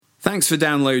Thanks for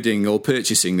downloading or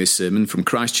purchasing this sermon from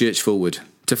Christchurch Fulwood.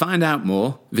 To find out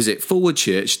more, visit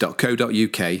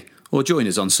fulwoodchurch.co.uk or join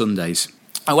us on Sundays.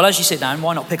 Well, as you sit down,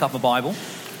 why not pick up a Bible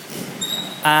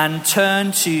and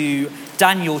turn to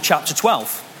Daniel chapter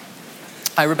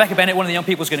 12. Rebecca Bennett, one of the young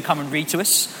people, is going to come and read to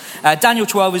us. Daniel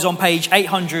 12 is on page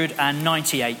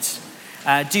 898.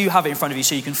 Do you have it in front of you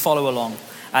so you can follow along?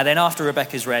 Then after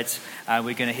Rebecca's read,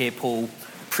 we're going to hear Paul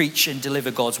preach and deliver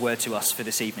God's word to us for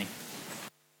this evening.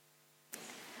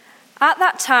 At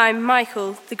that time,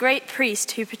 Michael, the great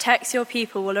priest who protects your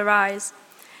people, will arise.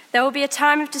 There will be a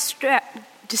time of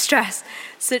distress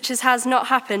such as has not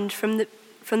happened from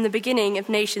the beginning of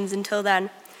nations until then.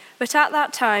 But at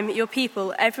that time, your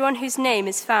people, everyone whose name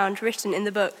is found written in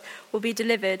the book, will be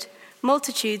delivered.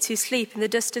 Multitudes who sleep in the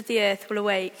dust of the earth will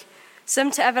awake,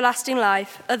 some to everlasting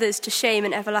life, others to shame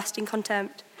and everlasting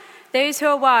contempt. Those who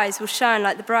are wise will shine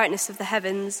like the brightness of the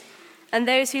heavens, and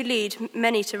those who lead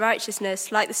many to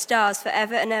righteousness like the stars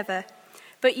forever and ever.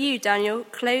 But you, Daniel,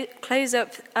 close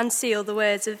up and seal the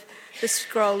words of the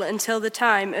scroll until the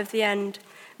time of the end.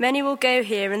 Many will go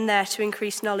here and there to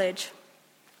increase knowledge.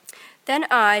 Then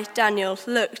I, Daniel,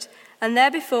 looked, and there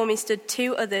before me stood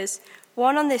two others,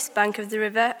 one on this bank of the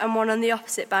river and one on the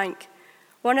opposite bank.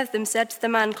 One of them said to the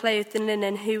man clothed in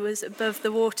linen who was above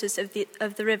the waters of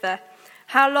the river,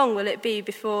 "How long will it be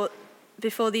before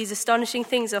these astonishing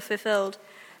things are fulfilled?"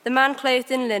 The man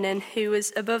clothed in linen, who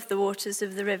was above the waters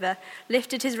of the river,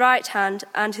 lifted his right hand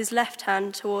and his left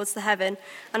hand towards the heaven,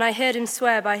 and I heard him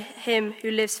swear by him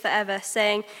who lives forever,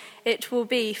 saying, "It will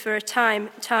be for a time,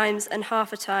 times and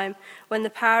half a time, when the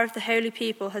power of the holy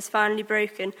people has finally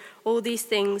broken, all these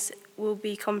things will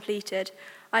be completed."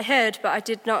 I heard, but I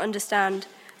did not understand.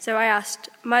 So I asked,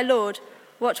 "My Lord,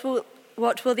 what will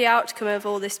the outcome of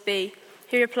all this be?"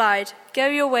 He replied, "Go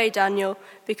your way, Daniel,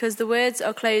 because the words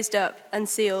are closed up and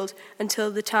sealed until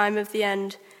the time of the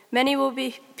end. Many will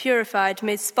be purified,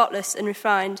 made spotless and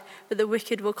refined, but the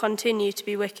wicked will continue to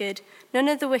be wicked. None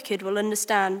of the wicked will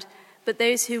understand, but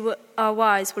those who are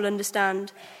wise will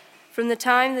understand. From the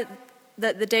time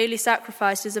that the daily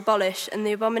sacrifice is abolished and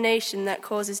the abomination that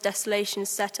causes desolation is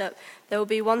set up, there will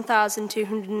be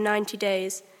 1,290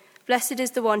 days. Blessed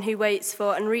is the one who waits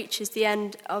for and reaches the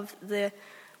end of the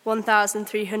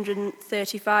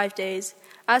 1,335 days.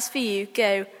 As for you,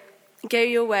 go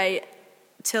your way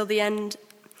till the end.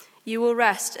 You will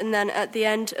rest, and then at the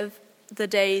end of the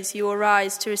days you will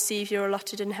rise to receive your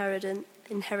allotted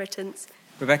inheritance."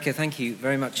 Rebecca, thank you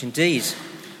very much indeed.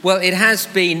 Well, it has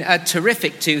been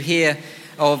terrific to hear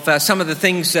of some of the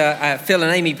things, Phil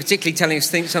and Amy particularly telling us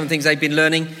some of the things they've been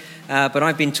learning. But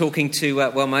I've been talking to,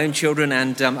 my own children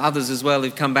and others as well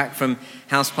who've come back from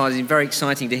house parties. It's very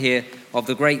exciting to hear of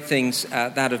the great things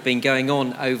that have been going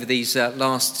on over these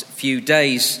last few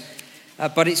days.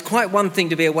 But it's quite one thing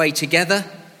to be away together,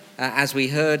 as we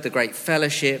heard, the great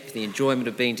fellowship, the enjoyment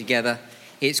of being together.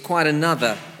 It's quite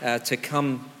another to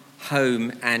come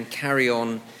home and carry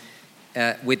on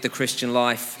with the Christian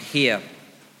life here.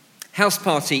 House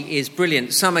party is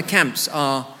brilliant. Summer camps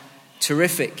are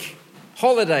terrific.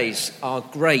 Holidays are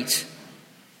great,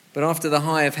 but after the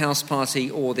high of house party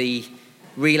or the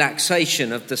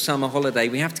relaxation of the summer holiday,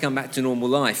 we have to come back to normal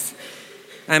life.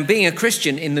 And being a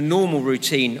Christian in the normal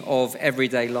routine of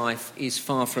everyday life is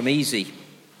far from easy.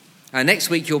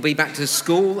 Next week you'll be back to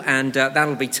school, and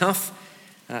that'll be tough.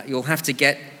 You'll have to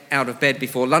get out of bed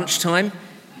before lunchtime.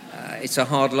 It's a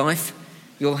hard life.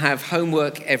 You'll have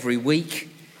homework every week.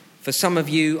 For some of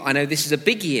you, I know this is a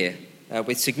big year,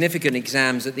 with significant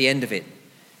exams at the end of it.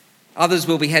 Others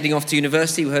will be heading off to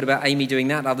university. We heard about Amy doing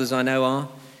that. Others I know are.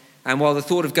 And while the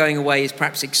thought of going away is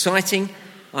perhaps exciting,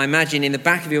 I imagine in the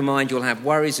back of your mind you'll have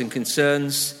worries and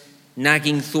concerns,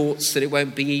 nagging thoughts that it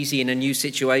won't be easy in a new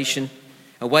situation.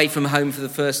 Away from home for the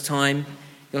first time,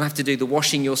 you'll have to do the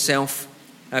washing yourself,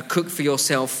 cook for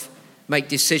yourself, make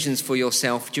decisions for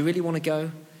yourself. Do you really want to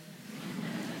go?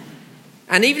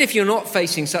 And even if you're not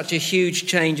facing such a huge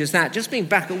change as that, just being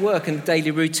back at work and the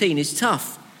daily routine is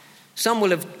tough. Some will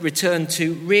have returned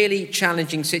to really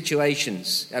challenging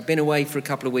situations. I've been away for a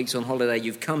couple of weeks on holiday.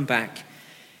 You've come back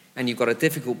and you've got a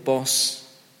difficult boss.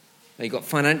 You've got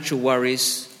financial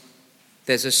worries.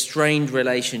 There's a strained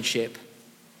relationship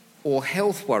or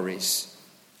health worries.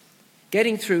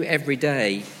 Getting through every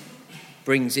day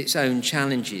brings its own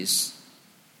challenges.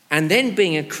 And then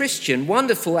being a Christian,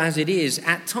 wonderful as it is,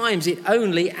 at times it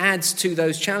only adds to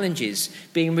those challenges.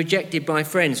 Being rejected by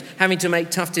friends, having to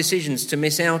make tough decisions to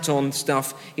miss out on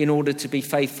stuff in order to be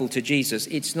faithful to Jesus.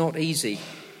 It's not easy.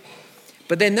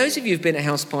 But then those of you who've been at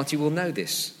House Party will know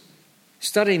this.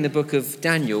 Studying the book of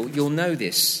Daniel, you'll know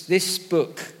this. This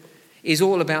book is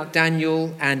all about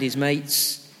Daniel and his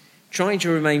mates trying to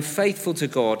remain faithful to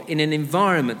God in an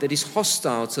environment that is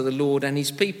hostile to the Lord and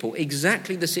his people,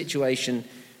 exactly the situation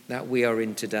that we are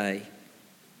in today.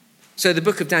 So the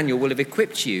book of Daniel will have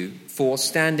equipped you for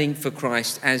standing for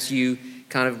Christ as you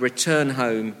kind of return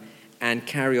home and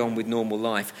carry on with normal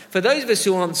life. For those of us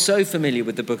who aren't so familiar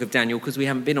with the book of Daniel, because we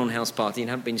haven't been on House Party and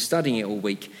haven't been studying it all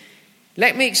week,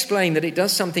 let me explain that it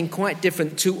does something quite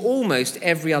different to almost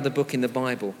every other book in the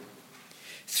Bible.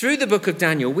 Through the book of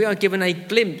Daniel, we are given a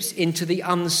glimpse into the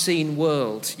unseen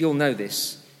world. You'll know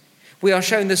this. We are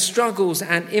shown the struggles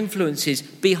and influences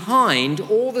behind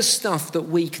all the stuff that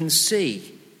we can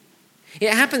see.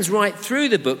 It happens right through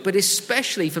the book, but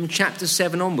especially from chapter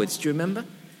 7 onwards. Do you remember?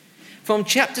 From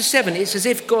chapter 7, it's as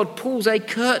if God pulls a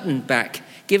curtain back,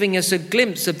 giving us a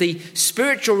glimpse of the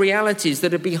spiritual realities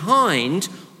that are behind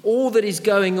all that is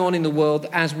going on in the world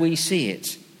as we see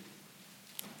it.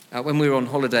 When we were on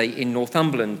holiday in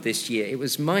Northumberland this year, it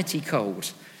was mighty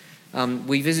cold.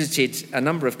 We visited a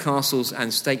number of castles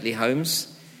and stately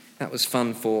homes. That was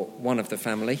fun for one of the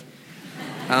family.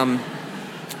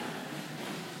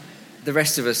 The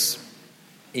rest of us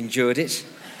endured it.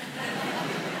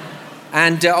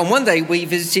 And on one day we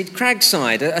visited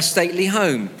Cragside, a stately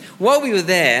home. While we were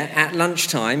there at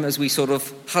lunchtime, as we sort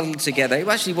of huddled together, it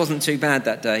actually wasn't too bad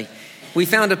that day, we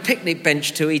found a picnic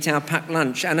bench to eat our packed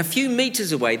lunch, and a few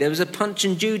metres away there was a Punch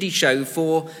and Judy show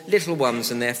for little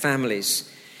ones and their families.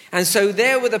 And so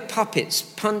there were the puppets,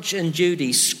 Punch and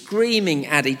Judy, screaming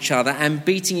at each other and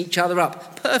beating each other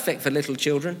up. Perfect for little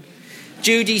children.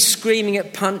 Judy screaming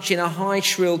at Punch in a high,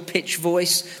 shrill pitch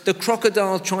voice, the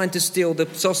crocodile trying to steal the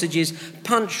sausages,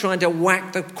 Punch trying to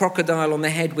whack the crocodile on the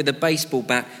head with a baseball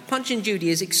bat. Punch and Judy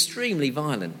is extremely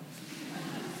violent.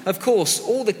 Of course,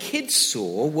 all the kids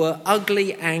saw were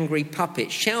ugly, angry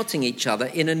puppets shouting each other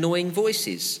in annoying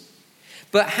voices.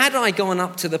 But had I gone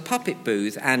up to the puppet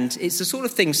booth, and it's the sort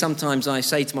of thing sometimes I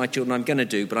say to my children I'm going to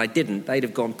do, but I didn't. They'd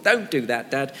have gone, "Don't do that,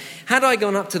 Dad." Had I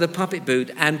gone up to the puppet booth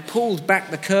and pulled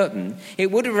back the curtain,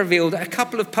 it would have revealed a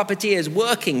couple of puppeteers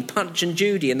working Punch and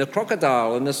Judy and the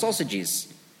crocodile and the sausages.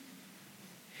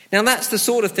 Now that's the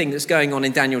sort of thing that's going on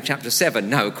in Daniel chapter 7.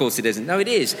 No, of course it isn't. No, it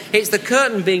is. It's the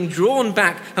curtain being drawn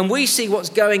back and we see what's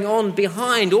going on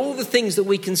behind all the things that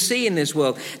we can see in this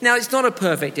world. Now it's not a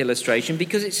perfect illustration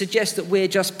because it suggests that we're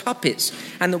just puppets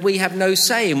and that we have no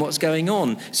say in what's going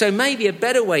on. So maybe a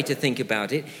better way to think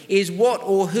about it is what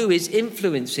or who is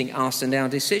influencing us and our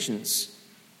decisions.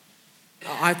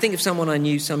 I think of someone I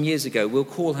knew some years ago. We'll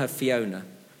call her Fiona.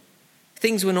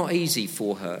 Things were not easy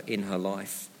for her in her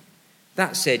life.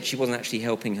 That said, she wasn't actually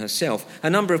helping herself. A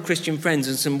number of Christian friends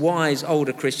and some wise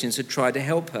older Christians had tried to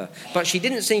help her, but she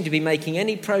didn't seem to be making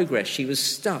any progress. She was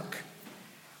stuck.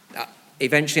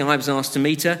 Eventually, I was asked to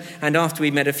meet her, and after we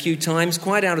met a few times,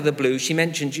 quite out of the blue, she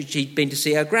mentioned she'd been to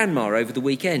see her grandma over the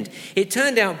weekend. It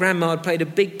turned out grandma had played a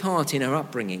big part in her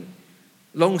upbringing.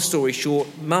 Long story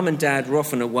short, Mum and Dad were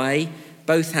often away,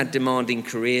 both had demanding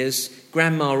careers,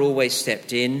 Grandma always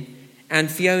stepped in,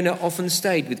 and Fiona often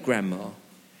stayed with Grandma.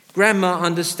 Grandma,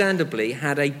 understandably,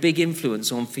 had a big influence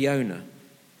on Fiona.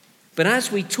 But as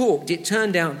we talked, it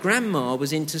turned out Grandma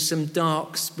was into some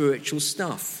dark spiritual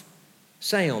stuff.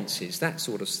 Seances, that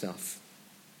sort of stuff.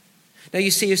 Now,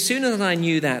 you see, as soon as I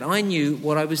knew that, I knew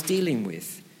what I was dealing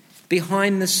with.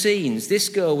 Behind the scenes, this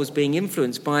girl was being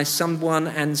influenced by someone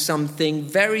and something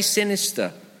very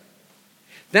sinister.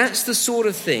 That's the sort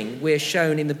of thing we're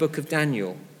shown in the book of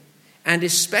Daniel, and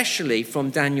especially from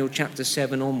Daniel chapter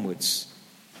 7 onwards.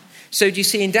 So do you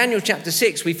see, in Daniel chapter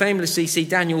 6, we famously see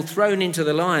Daniel thrown into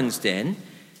the lion's den,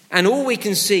 and all we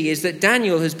can see is that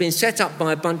Daniel has been set up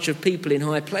by a bunch of people in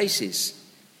high places.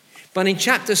 But in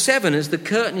chapter 7, as the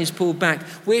curtain is pulled back,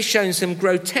 we're shown some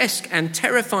grotesque and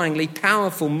terrifyingly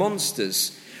powerful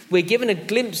monsters. We're given a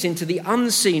glimpse into the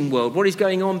unseen world, what is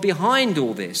going on behind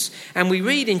all this. And we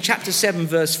read in chapter 7,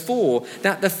 verse 4,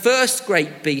 that the first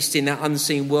great beast in that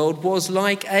unseen world was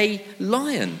like a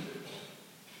lion.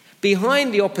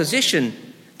 Behind the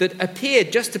opposition that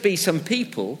appeared just to be some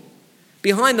people,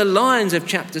 behind the lions of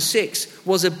chapter 6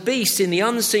 was a beast in the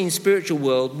unseen spiritual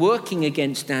world working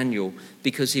against Daniel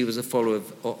because he was a follower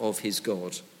of his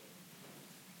God.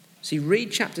 See,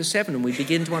 read chapter 7 and we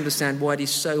begin to understand why it is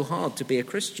so hard to be a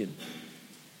Christian.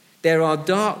 There are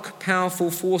dark, powerful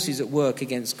forces at work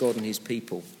against God and his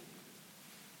people.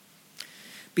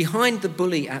 Behind the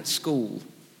bully at school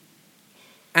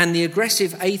and the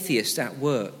aggressive atheist at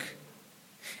work,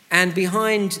 and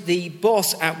behind the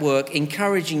boss at work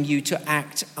encouraging you to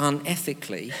act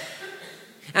unethically,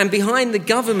 And behind the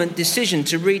government decision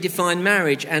to redefine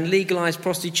marriage and legalise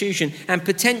prostitution and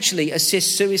potentially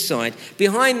assist suicide,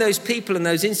 behind those people and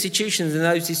those institutions and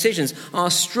those decisions are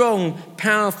strong,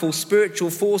 powerful spiritual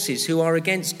forces who are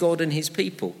against God and his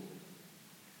people.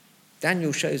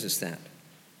 Daniel shows us that.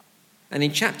 And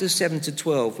in chapters 7 to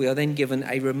 12, we are then given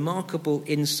a remarkable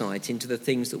insight into the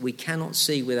things that we cannot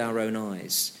see with our own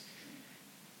eyes.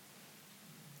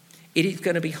 It is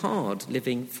going to be hard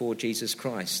living for Jesus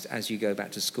Christ as you go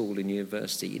back to school and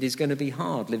university. It is going to be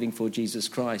hard living for Jesus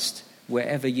Christ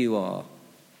wherever you are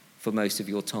for most of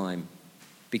your time,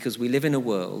 because we live in a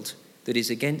world that is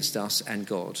against us and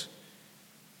God.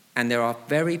 And there are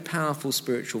very powerful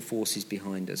spiritual forces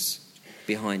behind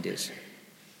it.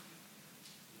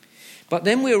 But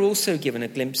then we are also given a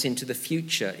glimpse into the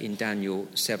future in Daniel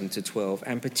 7 to 12,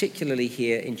 and particularly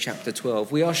here in chapter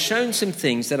 12. We are shown some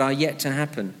things that are yet to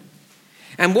happen.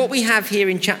 And what we have here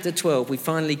in chapter 12, we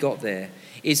finally got there,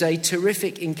 is a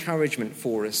terrific encouragement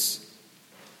for us.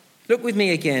 Look with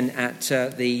me again at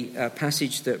the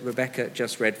passage that Rebecca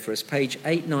just read for us, page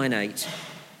 898,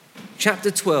 chapter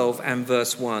 12 and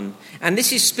verse 1. And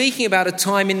this is speaking about a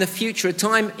time in the future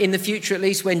at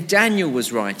least when Daniel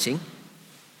was writing.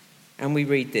 And we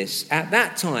read this. At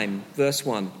that time, verse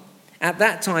 1, at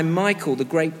that time, Michael, the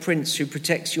great prince who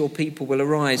protects your people, will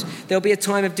arise. There'll be a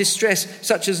time of distress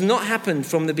such as not happened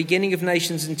from the beginning of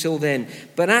nations until then.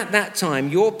 But at that time,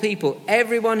 your people,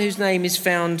 everyone whose name is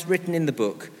found written in the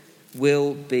book,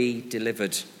 will be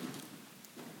delivered.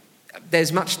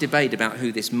 There's much debate about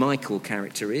who this Michael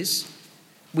character is.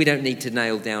 We don't need to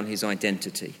nail down his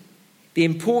identity. The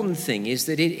important thing is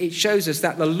that it shows us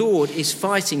that the Lord is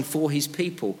fighting for his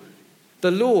people. The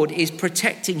Lord is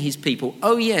protecting his people.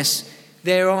 Oh yes,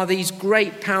 there are these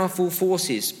great powerful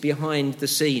forces behind the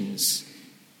scenes,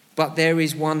 but there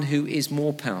is one who is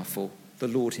more powerful, the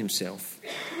Lord himself.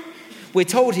 We're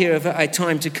told here of a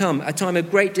time to come, a time of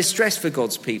great distress for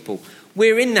God's people.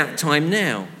 We're in that time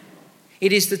now.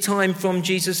 It is the time from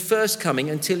Jesus' first coming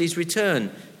until his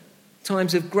return,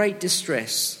 times of great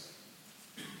distress.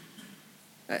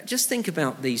 Just think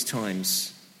about these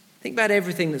times. Think about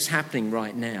everything that's happening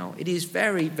right now. It is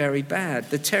very, very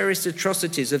bad. The terrorist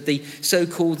atrocities of the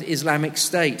so-called Islamic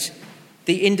State,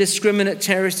 the indiscriminate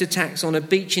terrorist attacks on a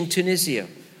beach in Tunisia,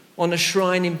 on a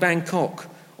shrine in Bangkok,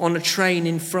 on a train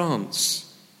in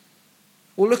France.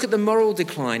 Or look at the moral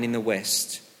decline in the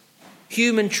West.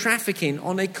 Human trafficking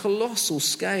on a colossal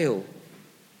scale.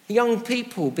 Young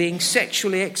people being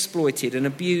sexually exploited and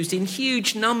abused in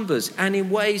huge numbers and in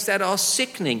ways that are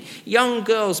sickening. Young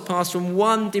girls pass from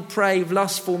one depraved,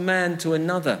 lustful man to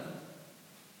another.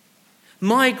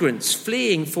 Migrants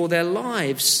fleeing for their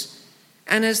lives,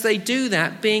 and as they do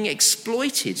that, being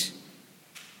exploited.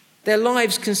 Their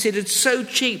lives considered so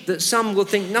cheap that some will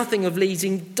think nothing of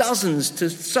leading dozens to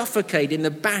suffocate in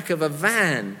the back of a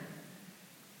van.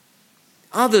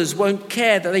 Others won't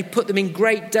care that they put them in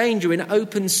great danger in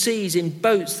open seas in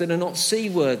boats that are not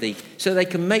seaworthy so they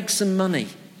can make some money.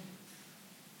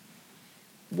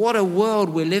 What a world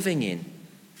we're living in.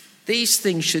 These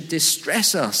things should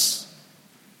distress us.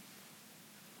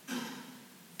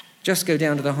 Just go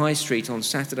down to the high street on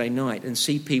Saturday night and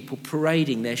see people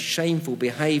parading their shameful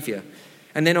behaviour.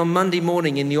 And then on Monday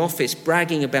morning in the office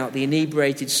bragging about the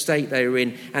inebriated state they were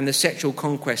in and the sexual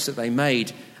conquest that they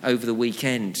made over the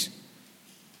weekend.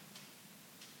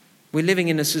 We're living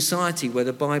in a society where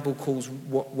the Bible calls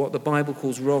what the Bible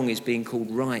calls wrong is being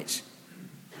called right.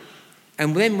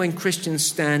 And then when Christians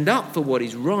stand up for what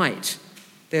is right,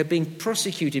 they're being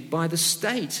prosecuted by the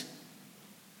state.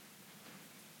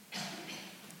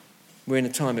 We're in a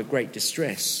time of great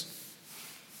distress.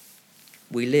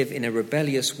 We live in a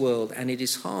rebellious world, and it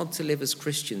is hard to live as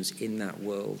Christians in that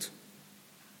world.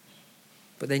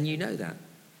 But then you know that.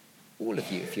 All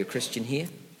of you, if you're a Christian here.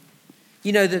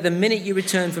 You know that the minute you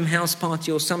return from house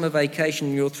party or summer vacation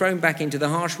and you're thrown back into the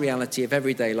harsh reality of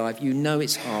everyday life, you know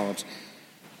it's hard.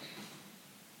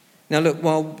 Now look,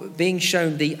 while being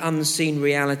shown the unseen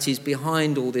realities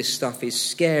behind all this stuff is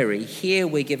scary, here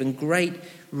we're given great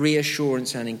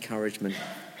reassurance and encouragement.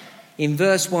 In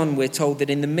verse 1, we're told that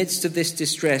in the midst of this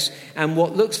distress and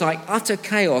what looks like utter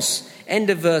chaos,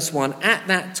 end of verse 1, at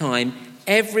that time,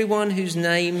 everyone whose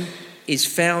name is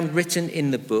found written in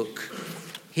the book,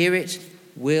 hear it,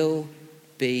 will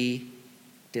be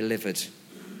delivered.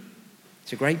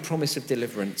 It's a great promise of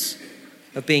deliverance,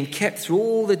 of being kept through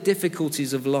all the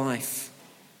difficulties of life.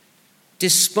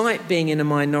 Despite being in a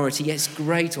minority, yes,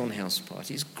 great on house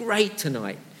parties, great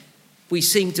tonight. We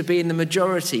seem to be in the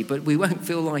majority, but we won't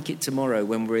feel like it tomorrow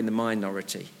when we're in the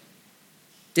minority.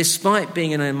 Despite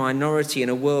being in a minority in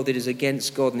a world that is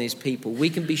against God and his people, we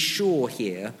can be sure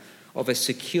here of a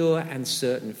secure and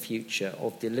certain future,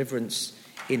 of deliverance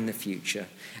in the future.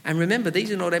 And remember,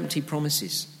 these are not empty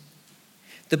promises.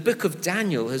 The book of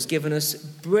Daniel has given us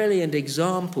brilliant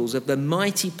examples of the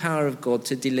mighty power of God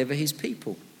to deliver his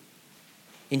people.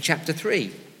 In chapter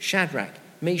 3, Shadrach,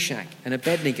 Meshach, and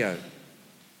Abednego,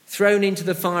 thrown into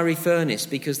the fiery furnace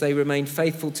because they remained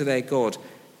faithful to their God,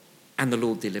 and the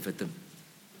Lord delivered them.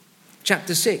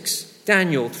 Chapter 6,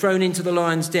 Daniel, thrown into the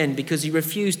lion's den because he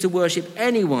refused to worship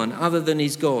anyone other than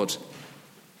his God,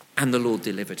 and the Lord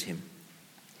delivered him.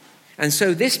 And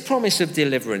so this promise of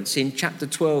deliverance in chapter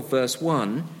 12, verse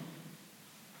 1,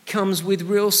 comes with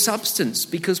real substance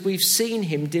because we've seen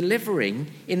him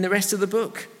delivering in the rest of the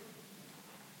book.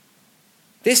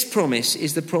 This promise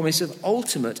is the promise of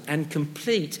ultimate and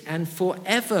complete and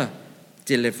forever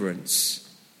deliverance.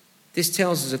 This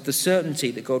tells us of the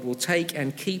certainty that God will take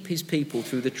and keep his people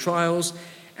through the trials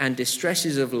and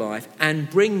distresses of life and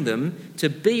bring them to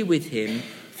be with him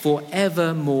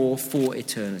forevermore for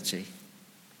eternity.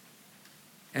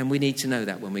 And we need to know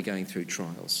that when we're going through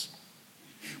trials.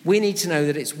 We need to know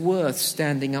that it's worth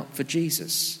standing up for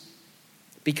Jesus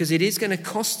because it is going to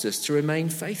cost us to remain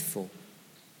faithful,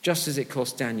 just as it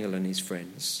cost Daniel and his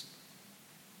friends.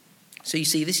 So you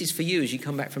see, this is for you as you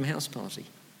come back from house party.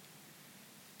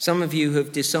 Some of you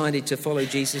have decided to follow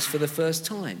Jesus for the first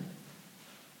time.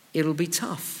 It'll be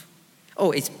tough.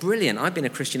 Oh, it's brilliant. I've been a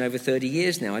Christian over 30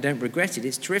 years now. I don't regret it.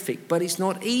 It's terrific, but it's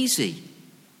not easy.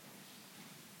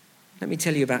 Let me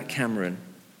tell you about Cameron.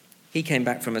 He came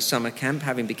back from a summer camp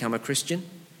having become a Christian.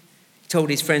 He told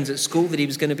his friends at school that he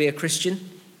was going to be a Christian.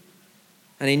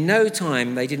 And in no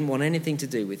time, they didn't want anything to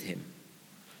do with him.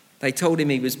 They told him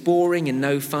he was boring and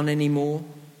no fun anymore.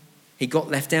 He got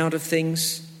left out of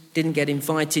things, didn't get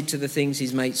invited to the things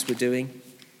his mates were doing.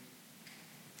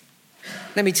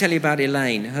 Let me tell you about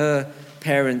Elaine. Her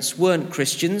parents weren't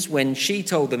Christians. When she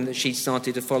told them that she'd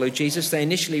started to follow Jesus, they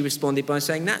initially responded by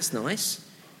saying, "That's nice."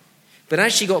 But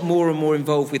as she got more and more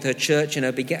involved with her church and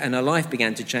her life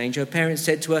began to change, her parents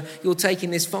said to her, "You're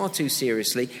taking this far too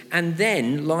seriously." And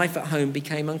then life at home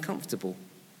became uncomfortable.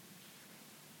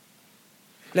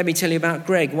 Let me tell you about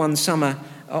Greg. One summer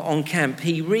on camp,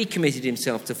 he recommitted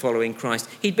himself to following Christ.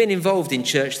 He'd been involved in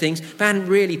church things, but hadn't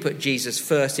really put Jesus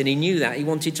first, and he knew that. He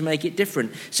wanted to make it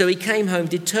different. So he came home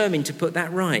determined to put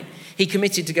that right. He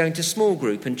committed to going to small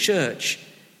group and church.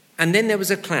 And then there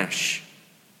was a clash.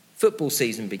 Football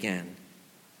season began.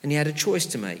 And he had a choice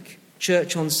to make,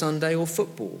 church on Sunday or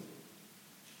football.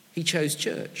 He chose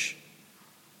church.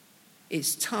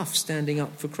 It's tough standing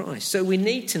up for Christ. So we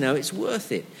need to know it's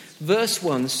worth it. Verse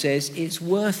 1 says it's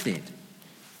worth it.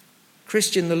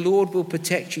 Christian, the Lord will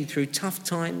protect you through tough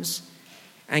times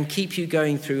and keep you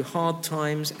going through hard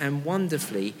times, and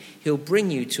wonderfully, he'll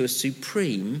bring you to a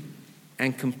supreme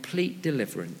and complete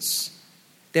deliverance.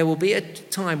 There will be a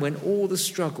time when all the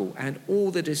struggle and all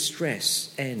the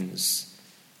distress ends.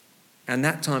 And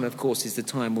that time, of course, is the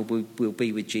time we'll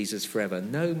be with Jesus forever.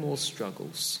 No more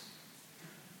struggles.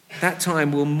 That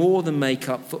time will more than make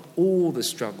up for all the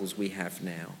struggles we have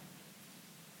now.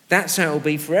 That's how it will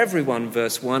be for everyone,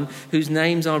 verse 1, whose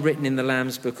names are written in the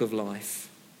Lamb's book of life.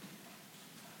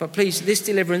 But please, this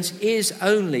deliverance is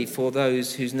only for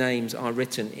those whose names are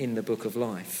written in the book of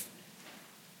life.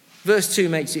 Verse 2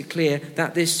 makes it clear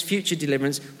that this future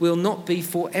deliverance will not be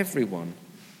for everyone.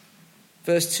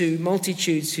 Verse 2,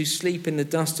 multitudes who sleep in the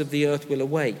dust of the earth will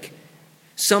awake,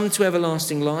 some to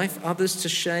everlasting life, others to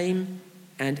shame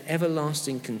and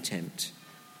everlasting contempt.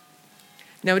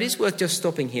 Now, it is worth just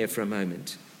stopping here for a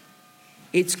moment.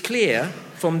 It's clear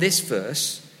from this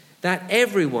verse that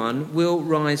everyone will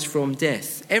rise from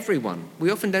death. Everyone.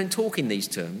 We often don't talk in these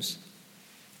terms.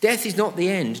 Death is not the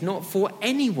end, not for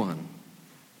anyone,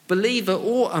 believer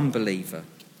or unbeliever.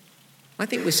 I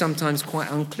think we're sometimes quite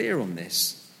unclear on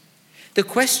this. The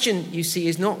question, you see,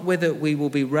 is not whether we will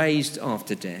be raised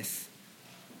after death.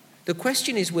 The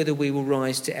question is whether we will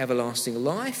rise to everlasting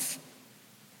life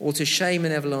or to shame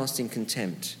and everlasting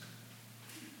contempt.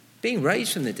 Being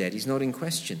raised from the dead is not in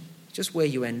question, it's just where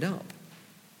you end up.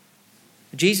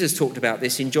 Jesus talked about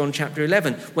this in John chapter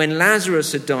 11. When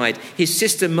Lazarus had died, his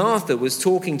sister Martha was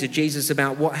talking to Jesus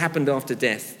about what happened after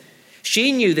death.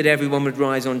 She knew that everyone would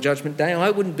rise on Judgment Day.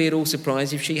 I wouldn't be at all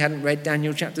surprised if she hadn't read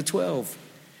Daniel chapter 12.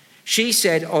 She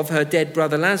said of her dead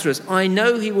brother Lazarus, "I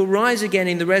know he will rise again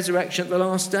in the resurrection at the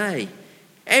last day."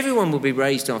 Everyone will be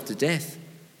raised after death.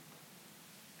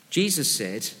 Jesus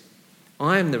said,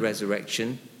 "I am the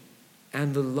resurrection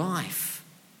and the life."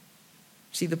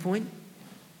 See the point?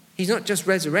 He's not just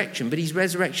resurrection, but he's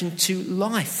resurrection to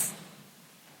life.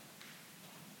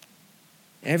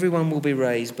 Everyone will be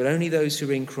raised, but only those who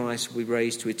are in Christ will be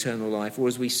raised to eternal life. Or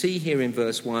as we see here in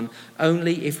verse 1,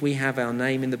 only if we have our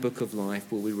name in the book of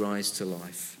life will we rise to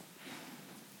life.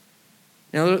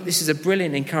 Now look, this is a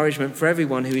brilliant encouragement for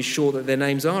everyone who is sure that their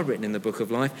names are written in the book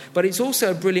of life, but it's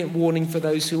also a brilliant warning for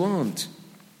those who aren't.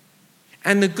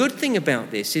 And the good thing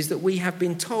about this is that we have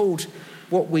been told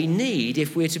what we need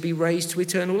if we're to be raised to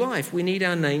eternal life. We need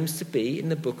our names to be in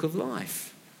the book of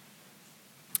life.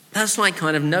 That's like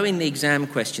kind of knowing the exam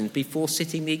questions before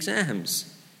sitting the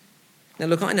exams. Now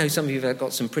look, I know some of you have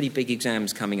got some pretty big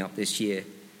exams coming up this year.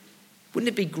 Wouldn't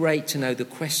it be great to know the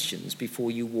questions before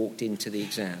you walked into the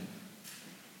exam?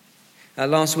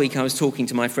 Last week I was talking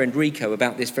to my friend Rico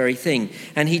about this very thing,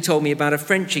 and he told me about a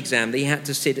French exam that he had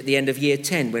to sit at the end of year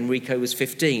 10 when Rico was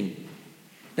 15.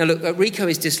 Now look, Rico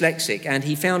is dyslexic and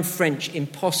he found French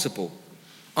impossible.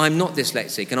 I'm not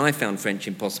dyslexic and I found French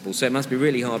impossible, so it must be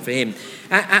really hard for him.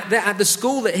 At the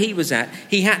school that he was at,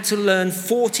 he had to learn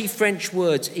 40 French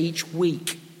words each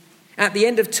week. At the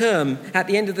end of term, at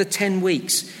the end of the 10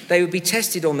 weeks, they would be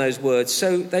tested on those words.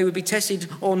 So they would be tested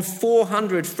on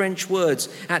 400 French words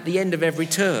at the end of every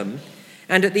term.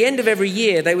 And at the end of every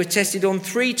year, they were tested on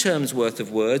 3 terms worth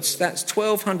of words. That's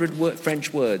 1,200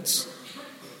 French words.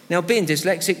 Now, being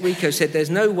dyslexic, Rico said there's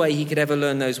no way he could ever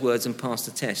learn those words and pass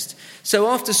the test. So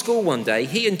after school one day,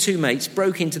 he and 2 mates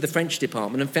broke into the French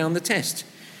department and found the test.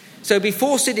 So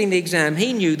before sitting the exam,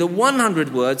 he knew the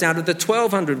 100 words out of the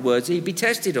 1,200 words he'd be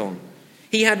tested on.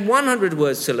 He had 100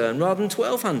 words to learn rather than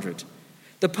 1,200.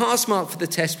 The pass mark for the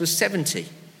test was 70.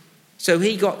 So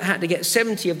he had to get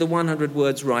 70 of the 100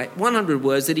 words right, 100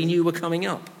 words that he knew were coming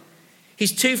up.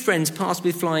 His 2 friends passed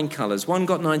with flying colours. One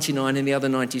got 99 and the other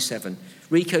 97.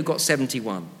 Rico got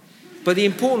 71. But the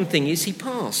important thing is he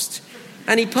passed.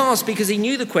 And he passed because he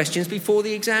knew the questions before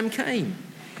the exam came.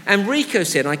 And Rico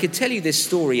said, I could tell you this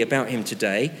story about him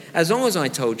today as long as I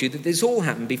told you that this all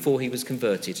happened before he was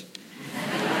converted.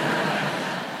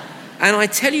 And I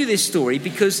tell you this story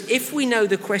because if we know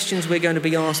the questions we're going to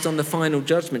be asked on the final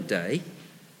judgment day,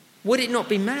 would it not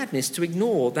be madness to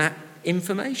ignore that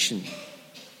information?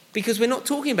 Because we're not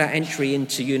talking about entry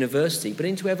into university, but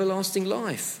into everlasting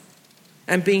life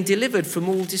and being delivered from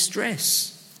all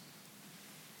distress.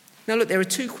 Now look, there are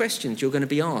 2 questions you're going to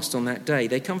be asked on that day.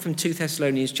 They come from 2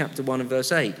 Thessalonians chapter 1 and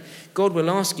verse 8. God will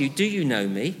ask you, do you know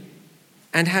me?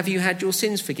 And have you had your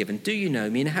sins forgiven? Do you know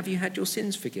me? And have you had your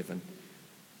sins forgiven?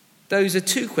 Those are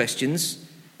 2 questions,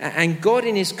 and God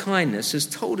in his kindness has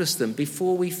told us them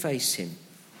before we face him.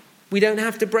 We don't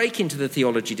have to break into the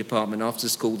theology department after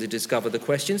school to discover the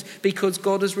questions because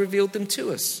God has revealed them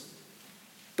to us.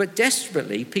 But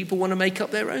desperately, people want to make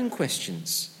up their own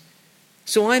questions.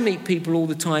 So I meet people all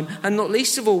the time, and not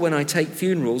least of all when I take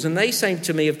funerals, and they say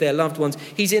to me of their loved ones,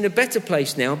 he's in a better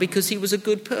place now because he was a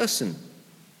good person.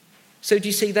 So do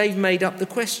you see, they've made up the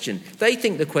question. They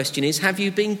think the question is, have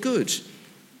you been good?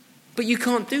 But you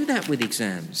can't do that with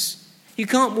exams. You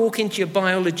can't walk into your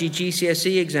biology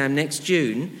GCSE exam next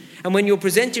June and when you're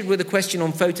presented with a question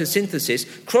on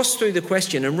photosynthesis, cross through the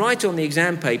question and write on the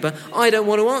exam paper, I don't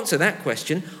want to answer that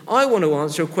question. I want to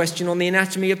answer a question on the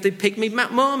anatomy of the pygmy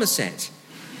marmoset.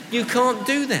 You can't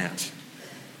do that.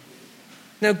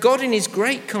 Now, God in his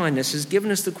great kindness has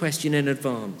given us the question in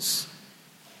advance.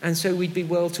 And so we'd be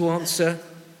well to answer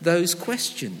those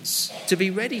questions, to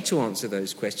be ready to answer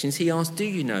those questions. He asked, do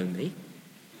you know me?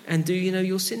 And do you know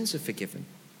your sins are forgiven?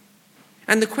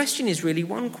 And the question is really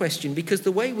one question, because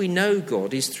the way we know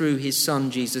God is through his Son,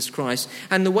 Jesus Christ,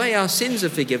 and the way our sins are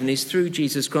forgiven is through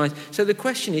Jesus Christ. So the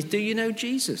question is, do you know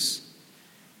Jesus?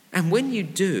 And when you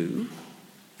do,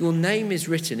 your name is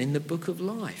written in the book of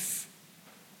life.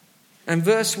 And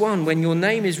verse 1, when your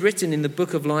name is written in the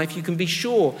book of life, you can be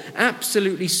sure,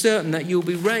 absolutely certain, that you'll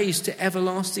be raised to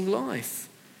everlasting life.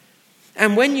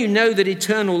 And when you know that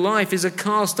eternal life is a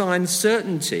cast iron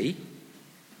certainty,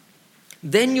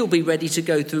 then you'll be ready to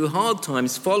go through hard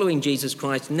times following Jesus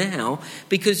Christ now,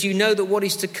 because you know that what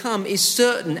is to come is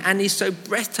certain and is so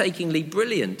breathtakingly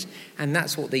brilliant. And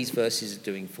that's what these verses are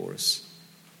doing for us.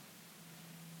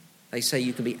 They say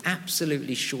you can be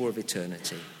absolutely sure of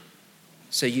eternity,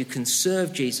 so you can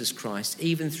serve Jesus Christ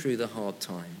even through the hard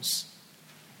times.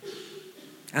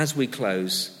 As we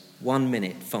close, 1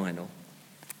 minute final.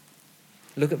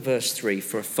 Look at verse 3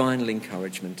 for a final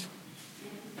encouragement.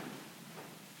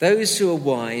 Those who are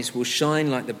wise will shine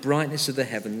like the brightness of the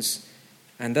heavens,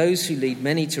 and those who lead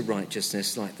many to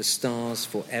righteousness like the stars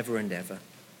forever and ever.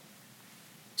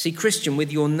 See, Christian,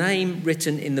 with your name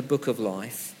written in the book of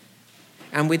life,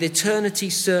 and with eternity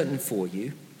certain for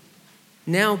you,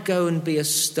 now go and be a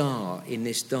star in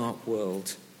this dark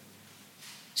world.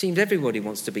 Seems everybody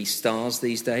wants to be stars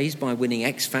these days by winning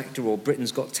X Factor or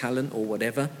Britain's Got Talent or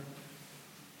whatever.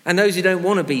 And those who don't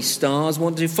want to be stars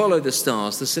want to follow the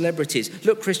stars, the celebrities.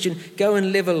 Look, Christian, go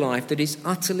and live a life that is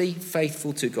utterly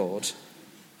faithful to God.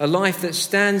 A life that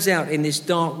stands out in this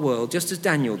dark world, just as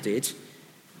Daniel did.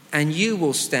 And you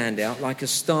will stand out like a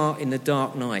star in the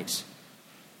dark night,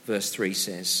 verse 3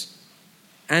 says.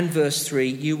 And verse 3,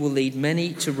 you will lead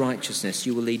many to righteousness.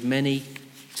 You will lead many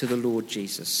to the Lord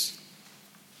Jesus.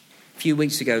 A few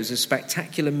weeks ago, there was a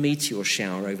spectacular meteor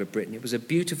shower over Britain. It was a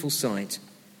beautiful sight.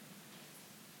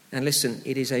 And listen,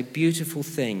 it is a beautiful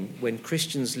thing when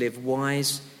Christians live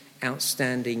wise,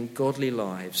 outstanding, godly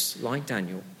lives like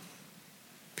Daniel.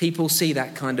 People see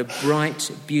that kind of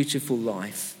bright, beautiful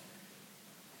life.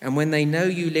 And when they know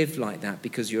you live like that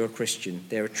because you're a Christian,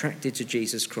 they're attracted to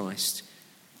Jesus Christ,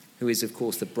 who is, of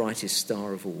course, the brightest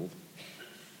star of all.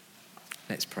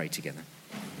 Let's pray together.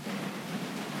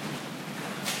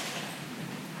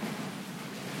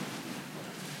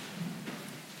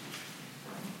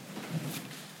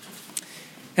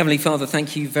 Heavenly Father,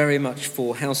 thank you very much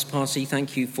for House Party.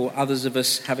 Thank you for others of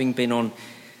us having been on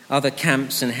other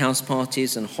camps and house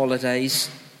parties and holidays.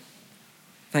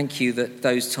 Thank you that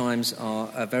those times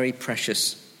are very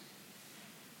precious.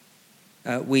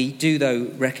 We do,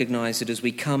 though, recognise that as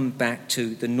we come back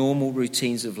to the normal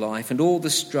routines of life and all the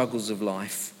struggles of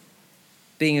life,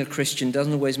 being a Christian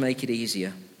doesn't always make it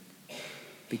easier,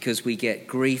 because we get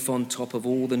grief on top of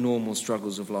all the normal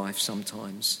struggles of life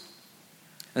sometimes.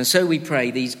 And so we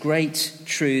pray these great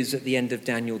truths at the end of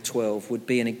Daniel 12 would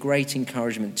be a great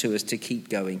encouragement to us to keep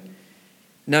going,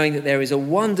 knowing that there is a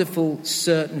wonderful,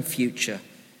 certain future,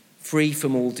 free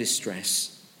from all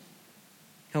distress.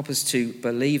 Help us to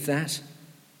believe that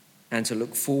and to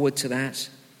look forward to that.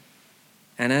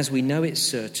 And as we know it's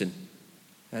certain,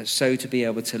 so to be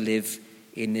able to live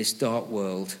in this dark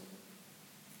world.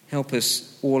 Help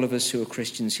us, all of us who are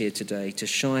Christians here today, to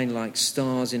shine like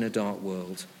stars in a dark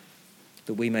world,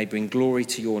 that we may bring glory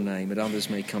to your name and others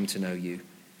may come to know you.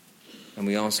 And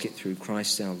we ask it through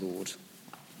Christ our Lord.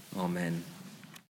 Amen.